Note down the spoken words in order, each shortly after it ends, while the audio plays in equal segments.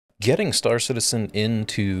Getting Star Citizen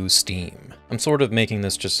into Steam. I'm sort of making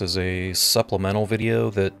this just as a supplemental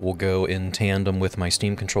video that will go in tandem with my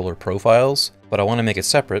Steam controller profiles, but I want to make it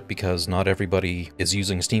separate because not everybody is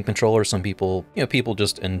using Steam controller. Some people, people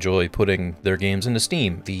just enjoy putting their games into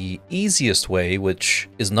Steam. The easiest way, which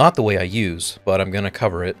is not the way I use, but I'm going to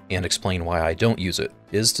cover it and explain why I don't use it,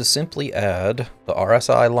 is to simply add the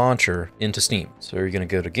RSI launcher into Steam. So you're going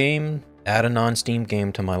to go to Game, add a non-Steam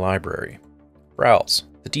game to my library. Browse.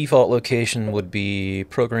 The default location would be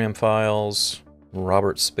Program Files,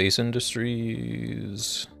 Roberts Space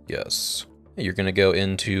Industries, yes. You're going to go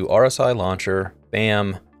into RSI Launcher,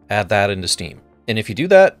 bam, add that into Steam. And if you do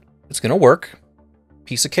that, it's going to work.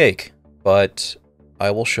 Piece of cake. But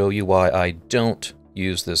I will show you why I don't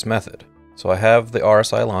use this method. So I have the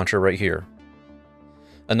RSI Launcher right here.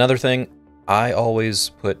 Another thing, I always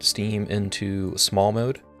put Steam into small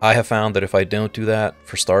mode. I have found that if I don't do that,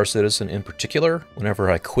 for Star Citizen in particular, whenever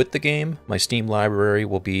I quit the game, my Steam library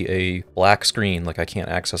will be a black screen, like I can't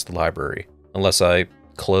access the library, unless I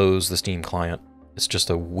close the Steam client. It's just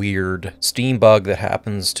a weird Steam bug that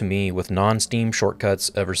happens to me with non-Steam shortcuts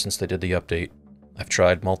ever since they did the update. I've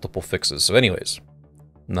tried multiple fixes, so anyways,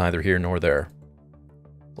 neither here nor there.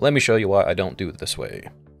 Let me show you why I don't do it this way.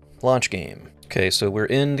 Launch game. Okay, so we're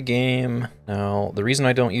in the game. Now, the reason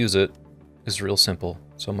I don't use it is real simple.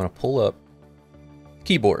 So I'm going to pull up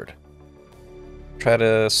keyboard. Try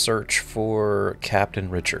to search for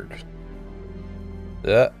Captain Richard.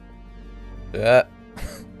 It's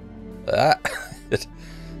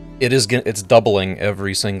doubling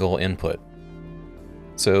every single input.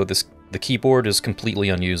 So the keyboard is completely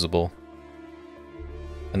unusable.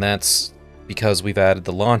 And that's because we've added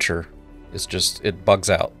the launcher. It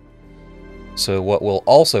bugs out. So what will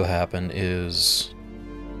also happen is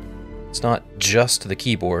it's not just the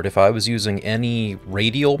keyboard. If I was using any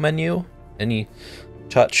radial menu, any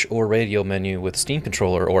touch or radial menu with Steam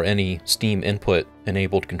controller or any Steam input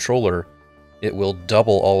enabled controller, it will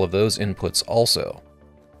double all of those inputs also.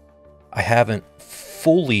 I haven't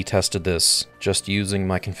fully tested this just using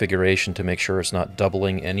my configuration to make sure it's not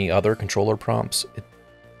doubling any other controller prompts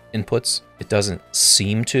inputs. It doesn't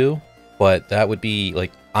seem to, but that would be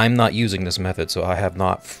like, I'm not using this method, so I have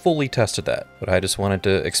not fully tested that. But I just wanted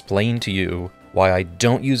to explain to you why I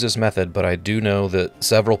don't use this method, but I do know that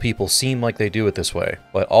several people seem like they do it this way.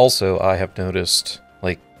 But also, I have noticed,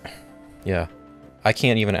 yeah, I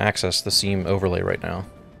can't even access the Steam overlay right now.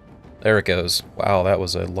 There it goes. Wow, that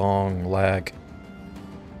was a long lag.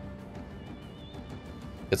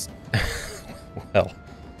 It's, well,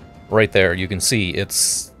 right there, you can see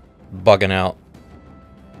it's bugging out.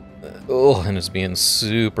 Oh, and it's being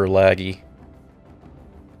super laggy.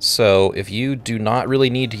 So if you do not really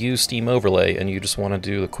need to use Steam Overlay and you just want to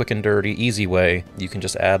do the quick and dirty, easy way, you can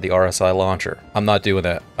just add the RSI launcher. I'm not doing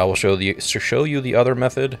that. I will show you the other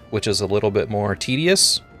method, which is a little bit more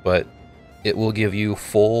tedious, but it will give you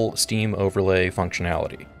full Steam Overlay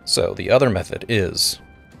functionality. So the other method is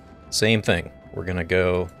same thing. We're going to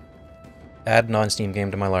go add non-Steam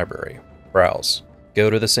game to my library. Browse. Go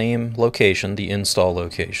to the same location, the install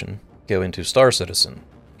location. Go into Star Citizen.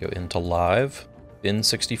 Go into Live,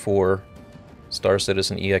 Bin64, Star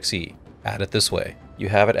Citizen EXE. Add it this way. You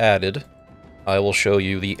have it added. I will show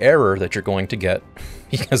you the error that you're going to get,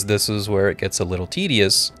 because this is where it gets a little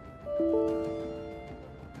tedious.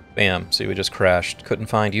 Bam, see, we just crashed. Couldn't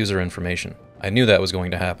find user information. I knew that was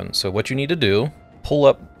going to happen. So what you need to do, pull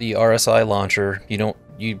up the RSI launcher.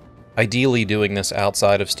 Ideally doing this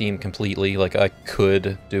outside of Steam completely, like I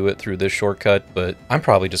could do it through this shortcut, but I'm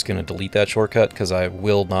probably just going to delete that shortcut because I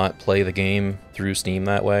will not play the game through Steam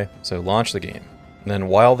that way. So launch the game. And then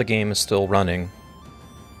while the game is still running,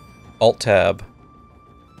 Alt-Tab,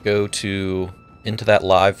 go into that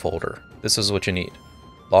live folder. This is what you need.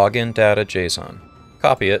 Login data JSON.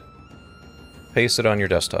 Copy it, paste it on your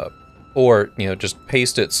desktop. Or, just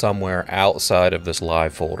paste it somewhere outside of this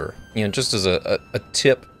live folder. Just as a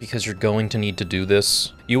tip, because you're going to need to do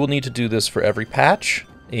this. You will need to do this for every patch,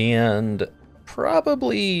 and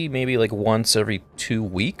probably maybe like once every 2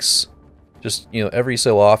 weeks. Just, every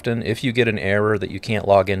so often, if you get an error that you can't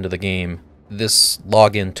log into the game, this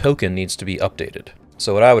login token needs to be updated.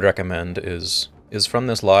 So what I would recommend is from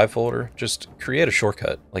this live folder, just create a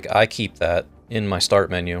shortcut. Like I keep that in my start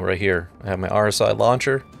menu right here. I have my RSI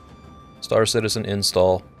launcher. Star Citizen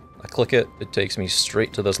install. I click it, it takes me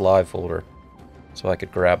straight to this live folder. So I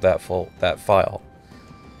could grab that file.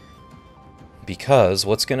 Because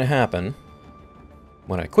what's going to happen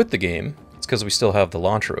when I quit the game, it's because we still have the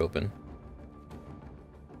launcher open.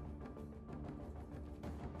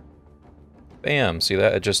 Bam, see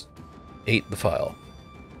that? It just ate the file.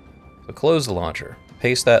 So close the launcher.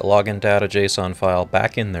 paste that login data JSON file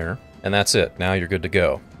back in there, and that's it. Now you're good to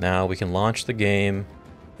go. Now we can launch the game,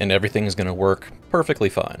 and everything's going to work perfectly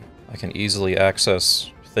fine. I can easily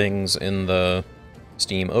access things in the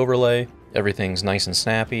Steam overlay. Everything's nice and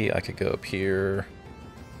snappy. I could go up here,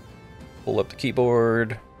 pull up the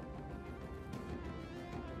keyboard,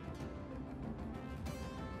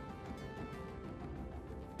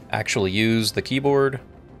 actually use the keyboard,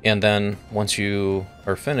 and then once you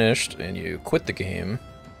are finished and you quit the game,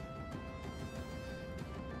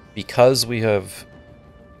 because we have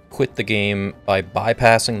quit the game by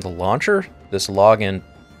bypassing the launcher, the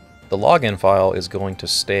login file is going to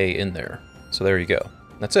stay in there. So there you go.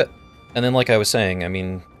 That's it. And then like I was saying, I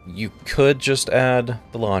mean, you could just add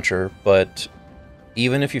the launcher, but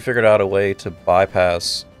even if you figured out a way to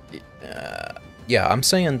bypass, yeah, I'm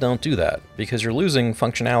saying don't do that, because you're losing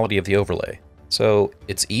functionality of the overlay. So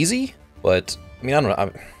it's easy, but I mean, I don't know,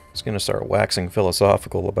 I'm just gonna start waxing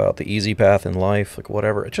philosophical about the easy path in life, like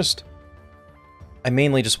whatever. I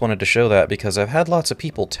mainly just wanted to show that because I've had lots of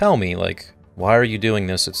people tell me, like, why are you doing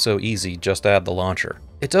this? It's so easy, just add the launcher.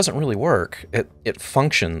 It doesn't really work. It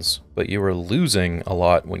functions, but you are losing a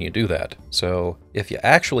lot when you do that. So if you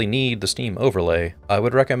actually need the Steam overlay, I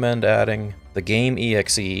would recommend adding the game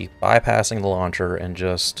exe, bypassing the launcher, and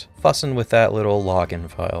just fussing with that little login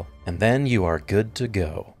file. And then you are good to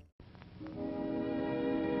go.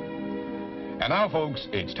 And now, folks,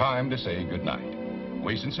 it's time to say goodnight.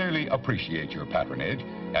 We sincerely appreciate your patronage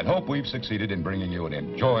and hope we've succeeded in bringing you an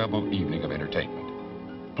enjoyable evening of entertainment.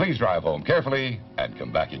 Please drive home carefully and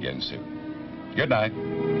come back again soon. Good night.